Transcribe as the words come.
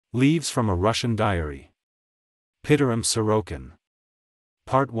Leaves from a Russian Diary. Pitirim Sorokin.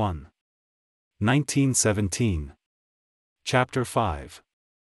 Part 1. 1917. Chapter 5.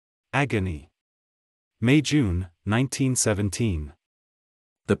 Agony. May-June, 1917.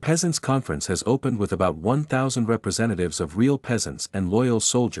 The Peasants' Conference has opened with about 1,000 representatives of real peasants and loyal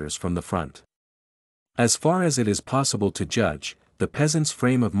soldiers from the front. As far as it is possible to judge, the peasant's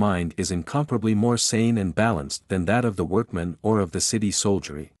frame of mind is incomparably more sane and balanced than that of the workman or of the city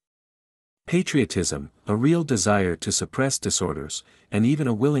soldiery. Patriotism, a real desire to suppress disorders, and even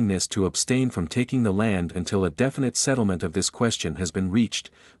a willingness to abstain from taking the land until a definite settlement of this question has been reached,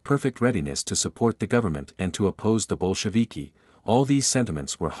 perfect readiness to support the government and to oppose the Bolsheviki, all these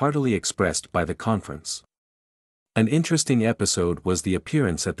sentiments were heartily expressed by the conference. An interesting episode was the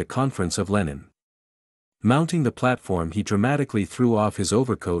appearance at the conference of Lenin. Mounting the platform, he dramatically threw off his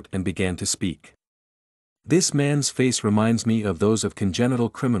overcoat and began to speak. This man's face reminds me of those of congenital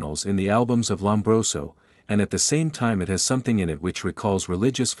criminals in the albums of Lombroso, and at the same time it has something in it which recalls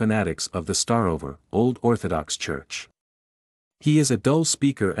religious fanatics of the Starover, Old Orthodox Church. He is a dull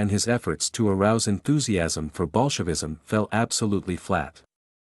speaker, and his efforts to arouse enthusiasm for Bolshevism fell absolutely flat.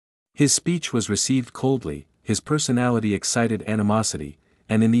 His speech was received coldly, his personality excited animosity,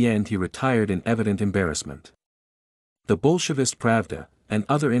 and in the end he retired in evident embarrassment. The Bolshevist Pravda and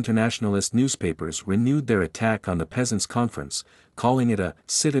other internationalist newspapers renewed their attack on the Peasants' Conference, calling it a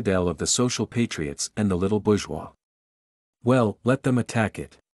citadel of the social patriots and the little bourgeois. Well, let them attack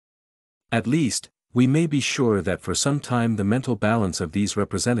it. At least, we may be sure that for some time the mental balance of these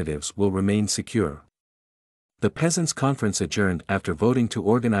representatives will remain secure. The Peasants' Conference adjourned after voting to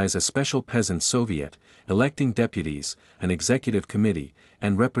organize a special Peasants' Soviet, electing deputies, an executive committee,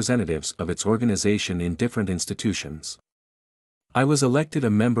 and representatives of its organization in different institutions. I was elected a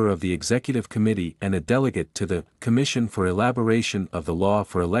member of the executive committee and a delegate to the Commission for Elaboration of the Law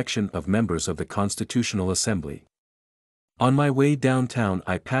for Election of Members of the Constitutional Assembly. On my way downtown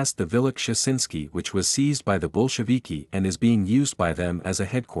I passed the Villa Kshasinski, which was seized by the Bolsheviki and is being used by them as a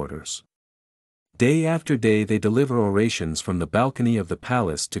headquarters. Day after day they deliver orations from the balcony of the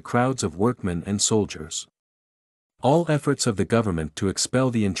palace to crowds of workmen and soldiers. All efforts of the government to expel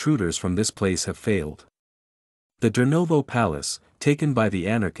the intruders from this place have failed. The Drnovo Palace, taken by the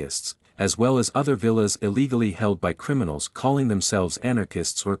anarchists, as well as other villas illegally held by criminals calling themselves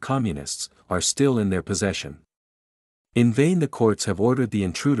anarchists or communists, are still in their possession. In vain the courts have ordered the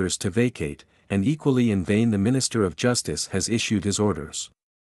intruders to vacate, and equally in vain the Minister of Justice has issued his orders.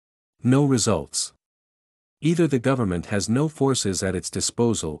 No results. Either the government has no forces at its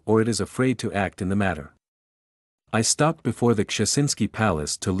disposal or it is afraid to act in the matter. I stopped before the Kshasinski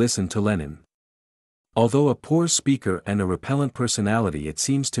Palace to listen to Lenin. Although a poor speaker and a repellent personality, it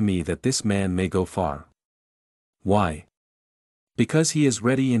seems to me that this man may go far. Why? Because he is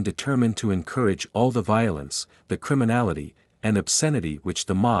ready and determined to encourage all the violence, the criminality, and obscenity which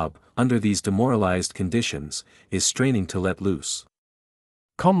the mob, under these demoralized conditions, is straining to let loose.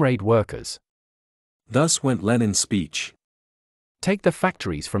 Comrade workers. Thus went Lenin's speech. Take the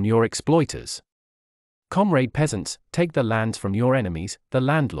factories from your exploiters. Comrade peasants, take the lands from your enemies, the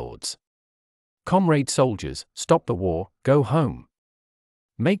landlords. Comrade soldiers, stop the war, go home.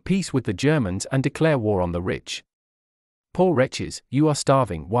 Make peace with the Germans and declare war on the rich. Poor wretches, you are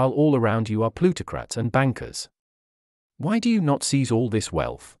starving while all around you are plutocrats and bankers. Why do you not seize all this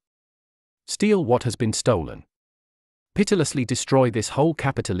wealth? Steal what has been stolen. Pitilessly destroy this whole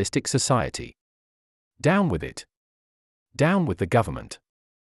capitalistic society. Down with it. Down with the government.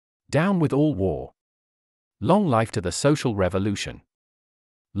 Down with all war. Long life to the social revolution.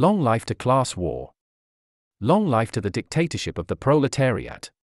 Long life to class war. Long life to the dictatorship of the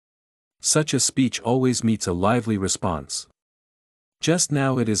proletariat. Such a speech always meets a lively response. Just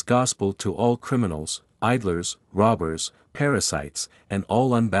now it is gospel to all criminals, idlers, robbers, parasites, and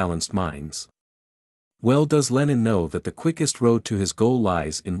all unbalanced minds. Well does Lenin know that the quickest road to his goal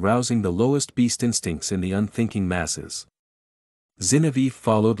lies in rousing the lowest beast instincts in the unthinking masses. Zinoviev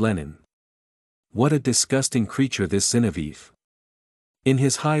followed Lenin. What a disgusting creature this Zinoviev! In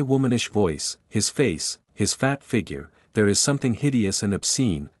his high womanish voice, his face, his fat figure, there is something hideous and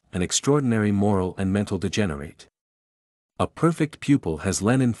obscene, an extraordinary moral and mental degenerate. A perfect pupil has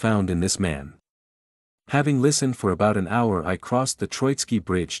Lenin found in this man. Having listened for about an hour I crossed the Troitsky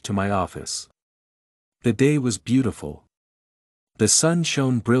Bridge to my office. The day was beautiful. The sun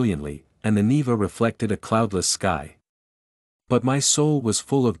shone brilliantly, and the Neva reflected a cloudless sky. But my soul was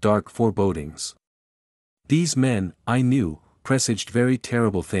full of dark forebodings. These men, I knew, presaged very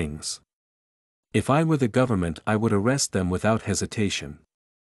terrible things. If I were the government I would arrest them without hesitation.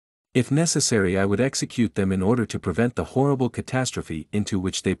 If necessary, I would execute them in order to prevent the horrible catastrophe into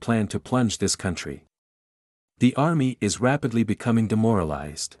which they plan to plunge this country. The army is rapidly becoming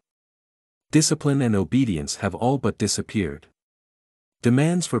demoralized. Discipline and obedience have all but disappeared.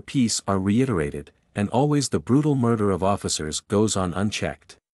 Demands for peace are reiterated, and always the brutal murder of officers goes on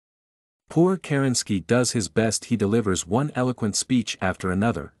unchecked. Poor Kerensky does his best. He delivers one eloquent speech after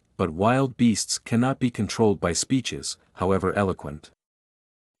another, but wild beasts cannot be controlled by speeches, however eloquent.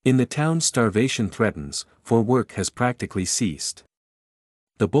 In the town, starvation threatens, for work has practically ceased.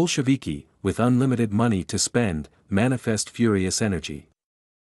 The Bolsheviki, with unlimited money to spend, manifest furious energy.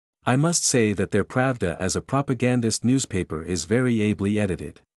 I must say that their Pravda as a propagandist newspaper is very ably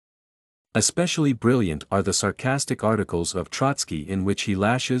edited. Especially brilliant are the sarcastic articles of Trotsky in which he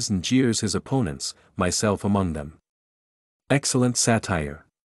lashes and jeers his opponents, myself among them. Excellent satire.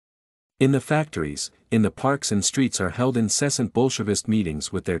 In the factories, in the parks and streets are held incessant Bolshevist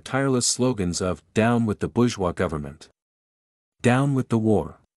meetings with their tireless slogans of "Down with the bourgeois government," "Down with the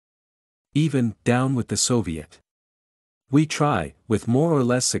war," even "Down with the Soviet." We try, with more or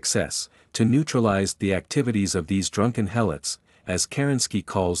less success, to neutralize the activities of these drunken helots, as Kerensky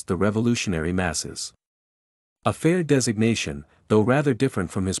calls the revolutionary masses. A fair designation, though rather different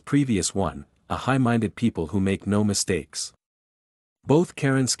from his previous one, a high-minded people who make no mistakes. Both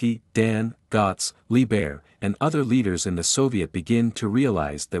Kerensky, Dan, Gotz, Lieber, and other leaders in the Soviet begin to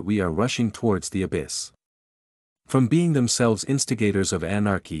realize that we are rushing towards the abyss. From being themselves instigators of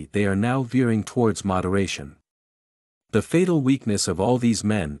anarchy, they are now veering towards moderation. The fatal weakness of all these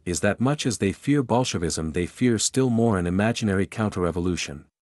men is that much as they fear Bolshevism, they fear still more an imaginary counter-revolution.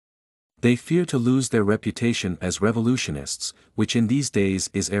 They fear to lose their reputation as revolutionists, which in these days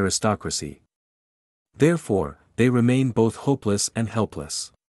is aristocracy. Therefore, they remain both hopeless and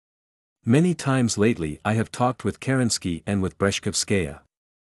helpless. Many times lately I have talked with Kerensky and with Breshkovskaya.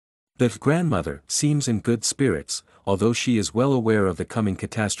 The grandmother seems in good spirits, although she is well aware of the coming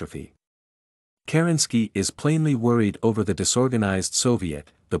catastrophe. Kerensky is plainly worried over the disorganized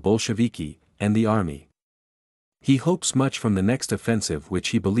Soviet, the Bolsheviki, and the army. He hopes much from the next offensive, which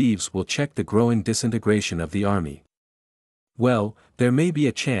he believes will check the growing disintegration of the army. Well, there may be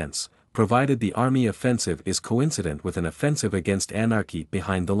a chance, provided the army offensive is coincident with an offensive against anarchy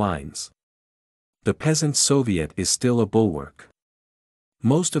behind the lines. The Peasants' Soviet is still a bulwark.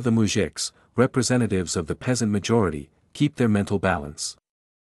 Most of the mujiks, representatives of the peasant majority, keep their mental balance.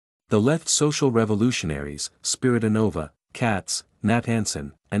 The left social revolutionaries, Spiridonova, Katz, Nat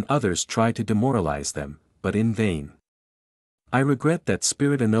Hansen, and others try to demoralize them, but in vain. I regret that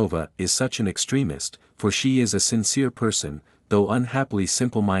Spiridonova is such an extremist, for she is a sincere person, though unhappily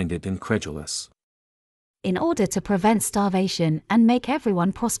simple-minded and credulous. In order to prevent starvation and make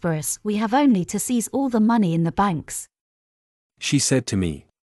everyone prosperous, we have only to seize all the money in the banks. She said to me.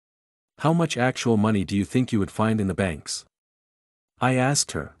 How much actual money do you think you would find in the banks? I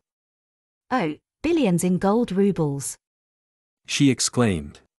asked her. Oh, billions in gold rubles. She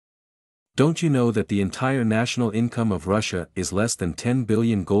exclaimed. Don't you know that the entire national income of Russia is less than 10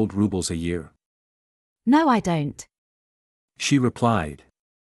 billion gold rubles a year? No, I don't. She replied.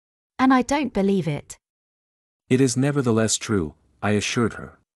 And I don't believe it. It is nevertheless true, I assured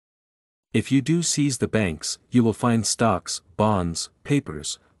her. If you do seize the banks, you will find stocks, bonds,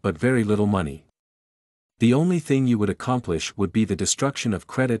 papers, but very little money. The only thing you would accomplish would be the destruction of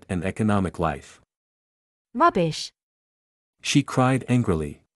credit and economic life. Rubbish! She cried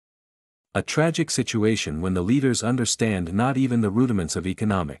angrily. A tragic situation when the leaders understand not even the rudiments of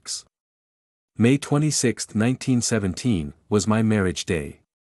economics. May 26, 1917, was my marriage day.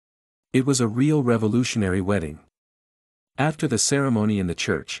 It was a real revolutionary wedding. After the ceremony in the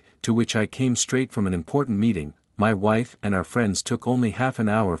church, to which I came straight from an important meeting, my wife and our friends took only half an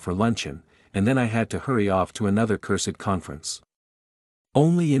hour for luncheon, and then I had to hurry off to another cursed conference.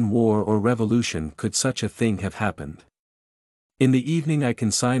 Only in war or revolution could such a thing have happened. In the evening I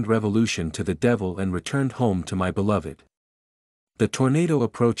consigned revolution to the devil and returned home to my beloved. The tornado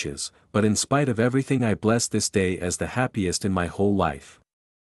approaches, but in spite of everything I bless this day as the happiest in my whole life.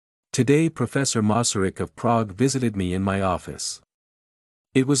 Today Professor Masaryk of Prague visited me in my office.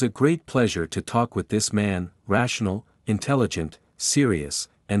 It was a great pleasure to talk with this man, rational, intelligent, serious,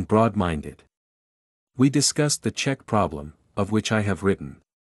 and broad-minded. We discussed the Czech problem, of which I have written.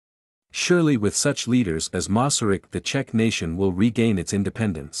 Surely with such leaders as Masaryk the Czech nation will regain its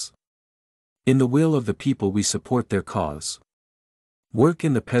independence. In the will of the people we support their cause. Work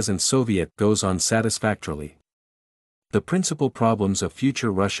in the Peasants' Soviet goes on satisfactorily. The principal problems of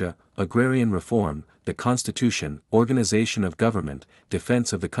future Russia, agrarian reform, the constitution, organization of government,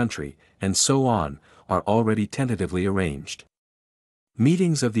 defense of the country, and so on, are already tentatively arranged.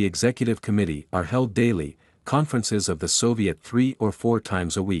 Meetings of the Executive Committee are held daily, conferences of the Soviet 3 or 4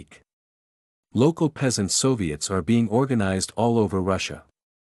 times a week. Local peasant Soviets are being organized all over Russia.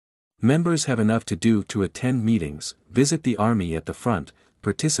 Members have enough to do to attend meetings, visit the army at the front,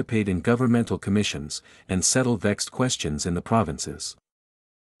 participate in governmental commissions, and settle vexed questions in the provinces.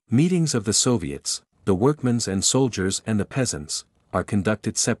 Meetings of the Soviets, the workmen and soldiers and the peasants, are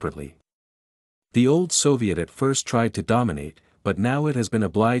conducted separately. The old Soviet at first tried to dominate, but now it has been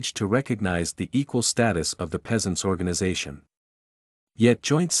obliged to recognize the equal status of the peasants' organization. Yet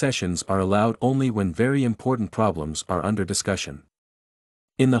joint sessions are allowed only when very important problems are under discussion.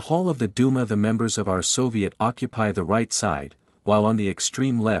 In the hall of the Duma the members of our Soviet occupy the right side, while on the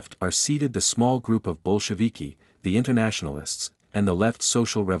extreme left are seated the small group of Bolsheviki, the Internationalists, and the left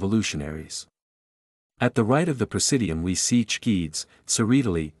Social Revolutionaries. At the right of the Presidium we see Chkidze,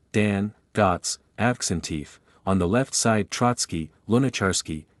 Tsereteli, Dan, Gotz, Avksentiev, on the left side Trotsky,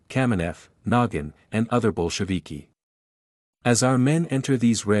 Lunacharsky, Kamenev, Nagin, and other Bolsheviki. As our men enter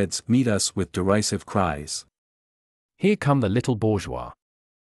these Reds meet us with derisive cries. Here come the little bourgeois.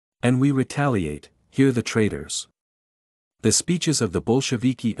 And we retaliate, hear the traitors. The speeches of the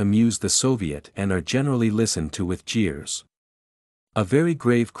Bolsheviki amuse the Soviet and are generally listened to with jeers. A very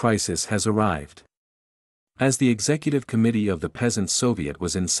grave crisis has arrived. As the Executive Committee of the Peasants' Soviet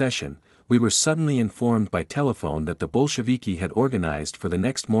was in session, we were suddenly informed by telephone that the Bolsheviki had organized for the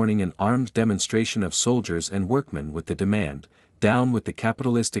next morning an armed demonstration of soldiers and workmen with the demand, "Down with the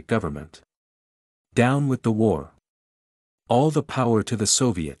capitalistic government. Down with the war. All the power to the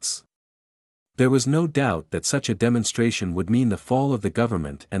Soviets." There was no doubt that such a demonstration would mean the fall of the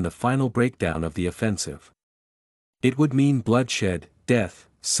government and the final breakdown of the offensive. It would mean bloodshed, death,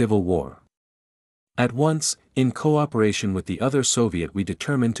 civil war. At once, in cooperation with the other Soviet we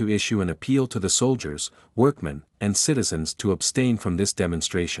determined to issue an appeal to the soldiers, workmen, and citizens to abstain from this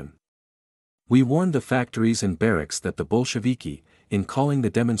demonstration. We warned the factories and barracks that the Bolsheviki, in calling the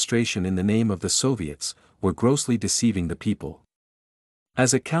demonstration in the name of the Soviets, were grossly deceiving the people.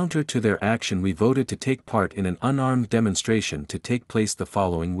 As a counter to their action we voted to take part in an unarmed demonstration to take place the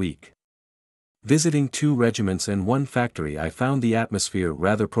following week. Visiting 2 regiments and 1 factory I found the atmosphere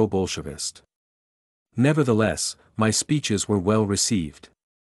rather pro-Bolshevist. Nevertheless, my speeches were well received.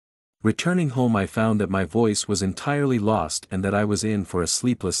 Returning home I found that my voice was entirely lost and that I was in for a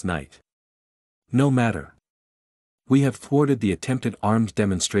sleepless night. No matter. We have thwarted the attempted armed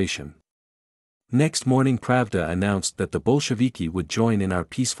demonstration. Next morning Pravda announced that the Bolsheviki would join in our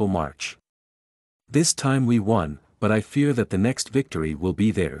peaceful march. This time we won, but I fear that the next victory will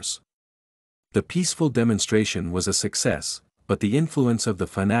be theirs. The peaceful demonstration was a success, but the influence of the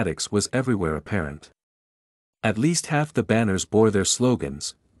fanatics was everywhere apparent. At least half the banners bore their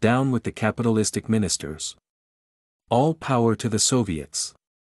slogans, "Down with the capitalistic ministers. All power to the Soviets.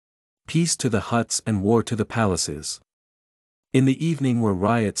 Peace to the huts and war to the palaces." In the evening were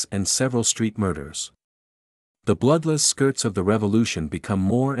riots and several street murders. The bloodless skirts of the revolution become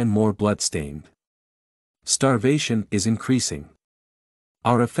more and more blood-stained. Starvation is increasing.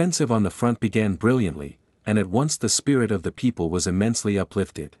 Our offensive on the front began brilliantly, and at once the spirit of the people was immensely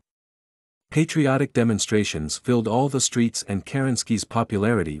uplifted. Patriotic demonstrations filled all the streets and Kerensky's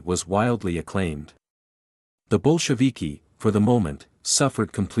popularity was wildly acclaimed. The Bolsheviki, for the moment,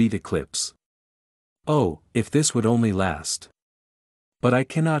 suffered complete eclipse. Oh, if this would only last! But I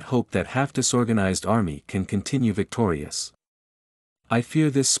cannot hope that half-disorganized army can continue victorious. I fear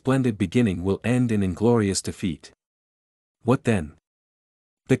this splendid beginning will end in inglorious defeat. What then?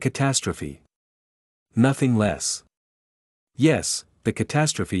 The catastrophe. Nothing less. Yes, the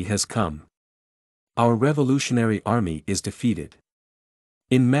catastrophe has come. Our revolutionary army is defeated.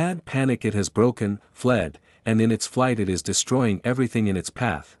 In mad panic it has broken, fled, and in its flight it is destroying everything in its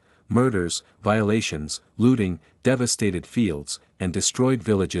path: murders, violations, looting, devastated fields, and destroyed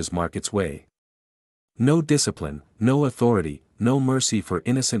villages mark its way. No discipline, no authority, no mercy for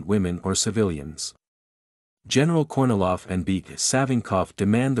innocent women or civilians. General Kornilov and Savinkov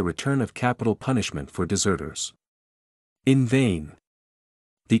demand the return of capital punishment for deserters. In vain.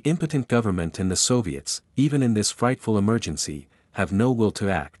 The impotent government and the Soviets, even in this frightful emergency, have no will to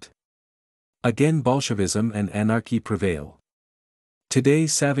act. Again Bolshevism and anarchy prevail. Today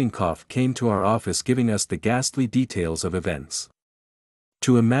Savinkov came to our office giving us the ghastly details of events.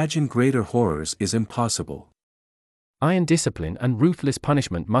 To imagine greater horrors is impossible. Iron discipline and ruthless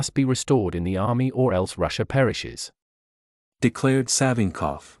punishment must be restored in the army or else Russia perishes, declared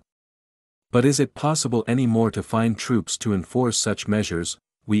Savinkov. But is it possible any more to find troops to enforce such measures?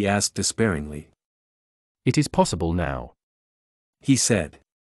 We asked despairingly. It is possible now, he said.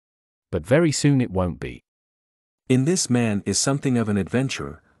 But very soon it won't be. In this man is something of an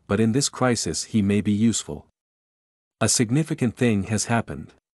adventurer, but in this crisis he may be useful. A significant thing has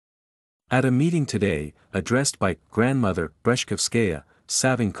happened. At a meeting today, addressed by Grandmother Breshkovskaya,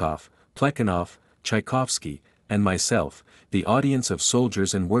 Savinkov, Plekhanov, Tchaikovsky, and myself, the audience of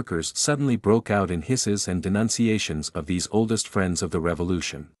soldiers and workers suddenly broke out in hisses and denunciations of these oldest friends of the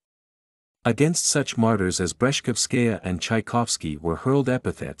revolution. Against such martyrs as Breshkovskaya and Tchaikovsky were hurled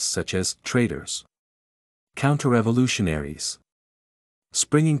epithets such as traitors, counter-revolutionaries.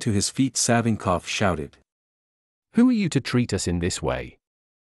 Springing to his feet, Savinkov shouted, Who are you to treat us in this way?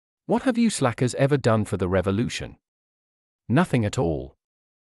 What have you slackers ever done for the revolution? Nothing at all.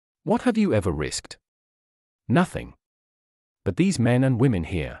 What have you ever risked? Nothing. But these men and women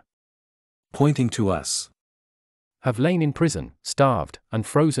here, pointing to us, have lain in prison, starved, and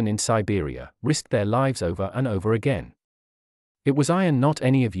frozen in Siberia, risked their lives over and over again. It was I and not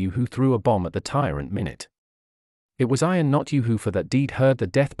any of you who threw a bomb at the tyrant minute. It was I and not you who for that deed heard the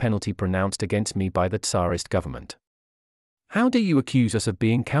death penalty pronounced against me by the Tsarist government. How dare you accuse us of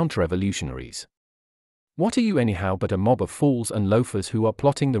being counter-revolutionaries? What are you anyhow but a mob of fools and loafers who are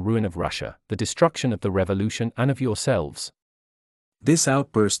plotting the ruin of Russia, the destruction of the revolution and of yourselves? This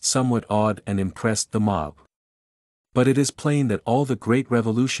outburst somewhat awed and impressed the mob. But it is plain that all the great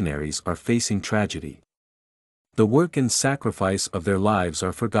revolutionaries are facing tragedy. The work and sacrifice of their lives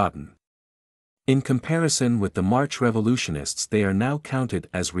are forgotten. In comparison with the March revolutionists, they are now counted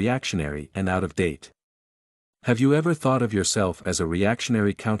as reactionary and out of date. Have you ever thought of yourself as a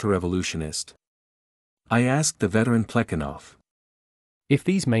reactionary counter-revolutionist? I asked the veteran Plekhanov. If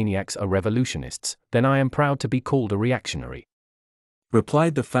these maniacs are revolutionists, then I am proud to be called a reactionary,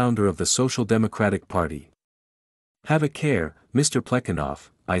 replied the founder of the Social Democratic Party. Have a care, Mr.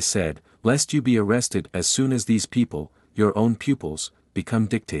 Plekhanov, I said, lest you be arrested as soon as these people, your own pupils, become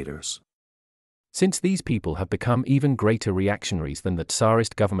dictators. Since these people have become even greater reactionaries than the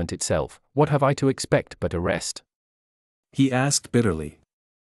Tsarist government itself, what have I to expect but arrest? He asked bitterly.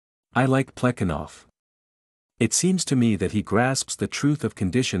 I like Plekhanov. It seems to me that he grasps the truth of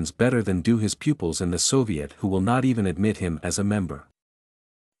conditions better than do his pupils in the Soviet who will not even admit him as a member.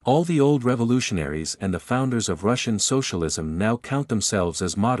 All the old revolutionaries and the founders of Russian socialism now count themselves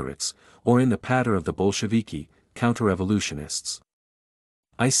as moderates, or in the patter of the Bolsheviki, counter-revolutionists.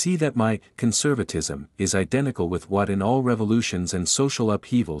 I see that my conservatism is identical with what in all revolutions and social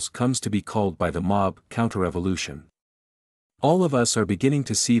upheavals comes to be called by the mob counter-revolution. All of us are beginning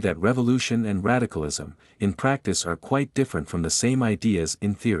to see that revolution and radicalism, in practice, are quite different from the same ideas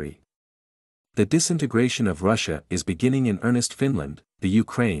in theory. The disintegration of Russia is beginning in earnest. Finland, the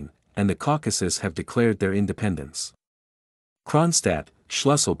Ukraine, and the Caucasus have declared their independence. Kronstadt,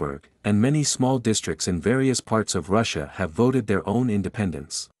 Schlüsselburg, and many small districts in various parts of Russia have voted their own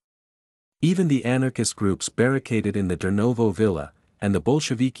independence. Even the anarchist groups barricaded in the Dernovo Villa, and the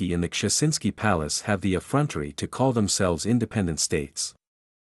Bolsheviki in the Kshesinsky Palace have the effrontery to call themselves independent states.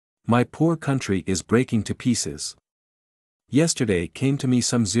 My poor country is breaking to pieces. Yesterday came to me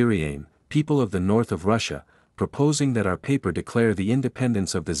some Zyriane, people of the north of Russia, proposing that our paper declare the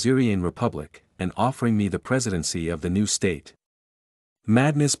independence of the Zyriane Republic, and offering me the presidency of the new state.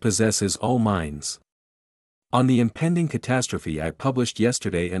 Madness possesses all minds. On the impending catastrophe, I published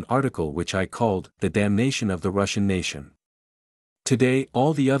yesterday an article which I called "The Damnation of the Russian Nation." Today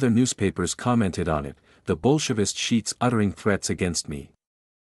all the other newspapers commented on it, the Bolshevist sheets uttering threats against me.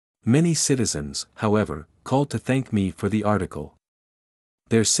 Many citizens, however, called to thank me for the article.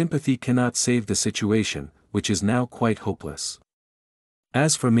 Their sympathy cannot save the situation, which is now quite hopeless.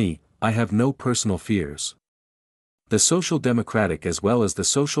 As for me, I have no personal fears. The Social Democratic as well as the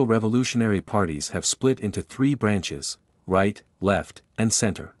Social Revolutionary parties have split into three branches: right, left, and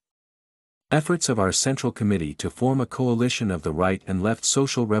center. Efforts of our Central Committee to form a coalition of the right and left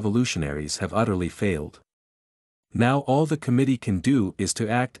social revolutionaries have utterly failed. Now all the committee can do is to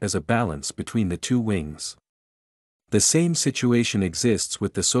act as a balance between the two wings. The same situation exists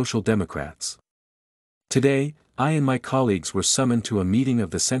with the Social Democrats. Today, I and my colleagues were summoned to a meeting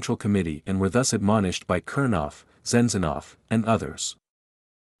of the Central Committee and were thus admonished by Kernov, Zenzinov, and others.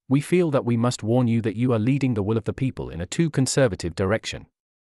 We feel that we must warn you that you are leading the will of the people in a too conservative direction.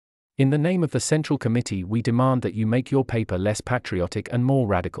 In the name of the Central Committee, we demand that you make your paper less patriotic and more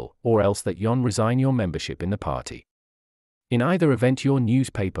radical, or else that you resign your membership in the party. In either event, your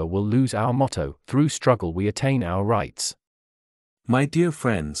newspaper will lose our motto, "Through struggle we attain our rights." My dear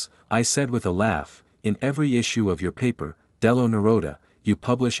friends, I said with a laugh, in every issue of your paper, Delo Naroda, you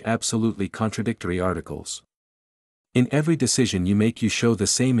publish absolutely contradictory articles. In every decision you make, you show the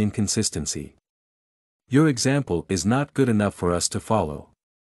same inconsistency. Your example is not good enough for us to follow.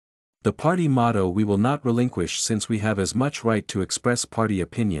 The party motto: we will not relinquish, since we have as much right to express party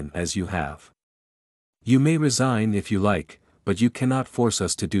opinion as you have. You may resign if you like, but you cannot force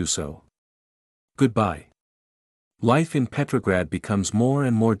us to do so. Goodbye. Life in Petrograd becomes more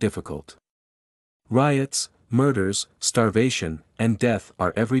and more difficult. Riots, murders, starvation, and death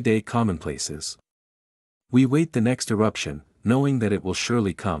are everyday commonplaces. We wait the next eruption, knowing that it will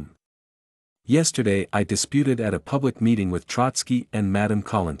surely come. Yesterday I disputed at a public meeting with Trotsky and Madame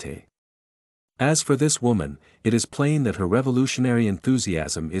Kollontai. As for this woman, it is plain that her revolutionary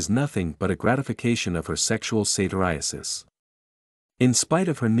enthusiasm is nothing but a gratification of her sexual satyriasis. In spite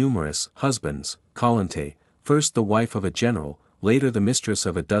of her numerous husbands, Kollontai, first the wife of a general, later the mistress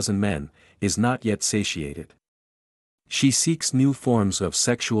of a dozen men, is not yet satiated. She seeks new forms of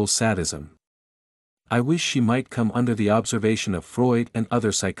sexual sadism. I wish she might come under the observation of Freud and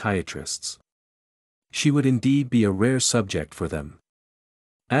other psychiatrists. She would indeed be a rare subject for them.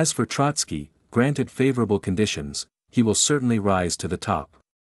 As for Trotsky, granted favorable conditions, he will certainly rise to the top.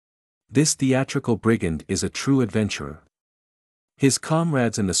 This theatrical brigand is a true adventurer. His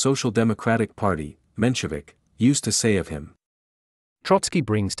comrades in the Social Democratic Party, Menshevik, used to say of him, Trotsky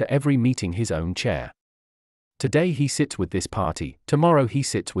brings to every meeting his own chair. Today he sits with this party, tomorrow he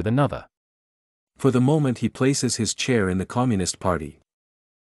sits with another. For the moment he places his chair in the Communist Party.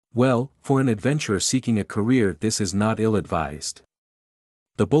 Well, for an adventurer seeking a career this is not ill-advised.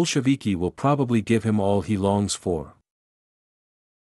 The Bolsheviki will probably give him all he longs for.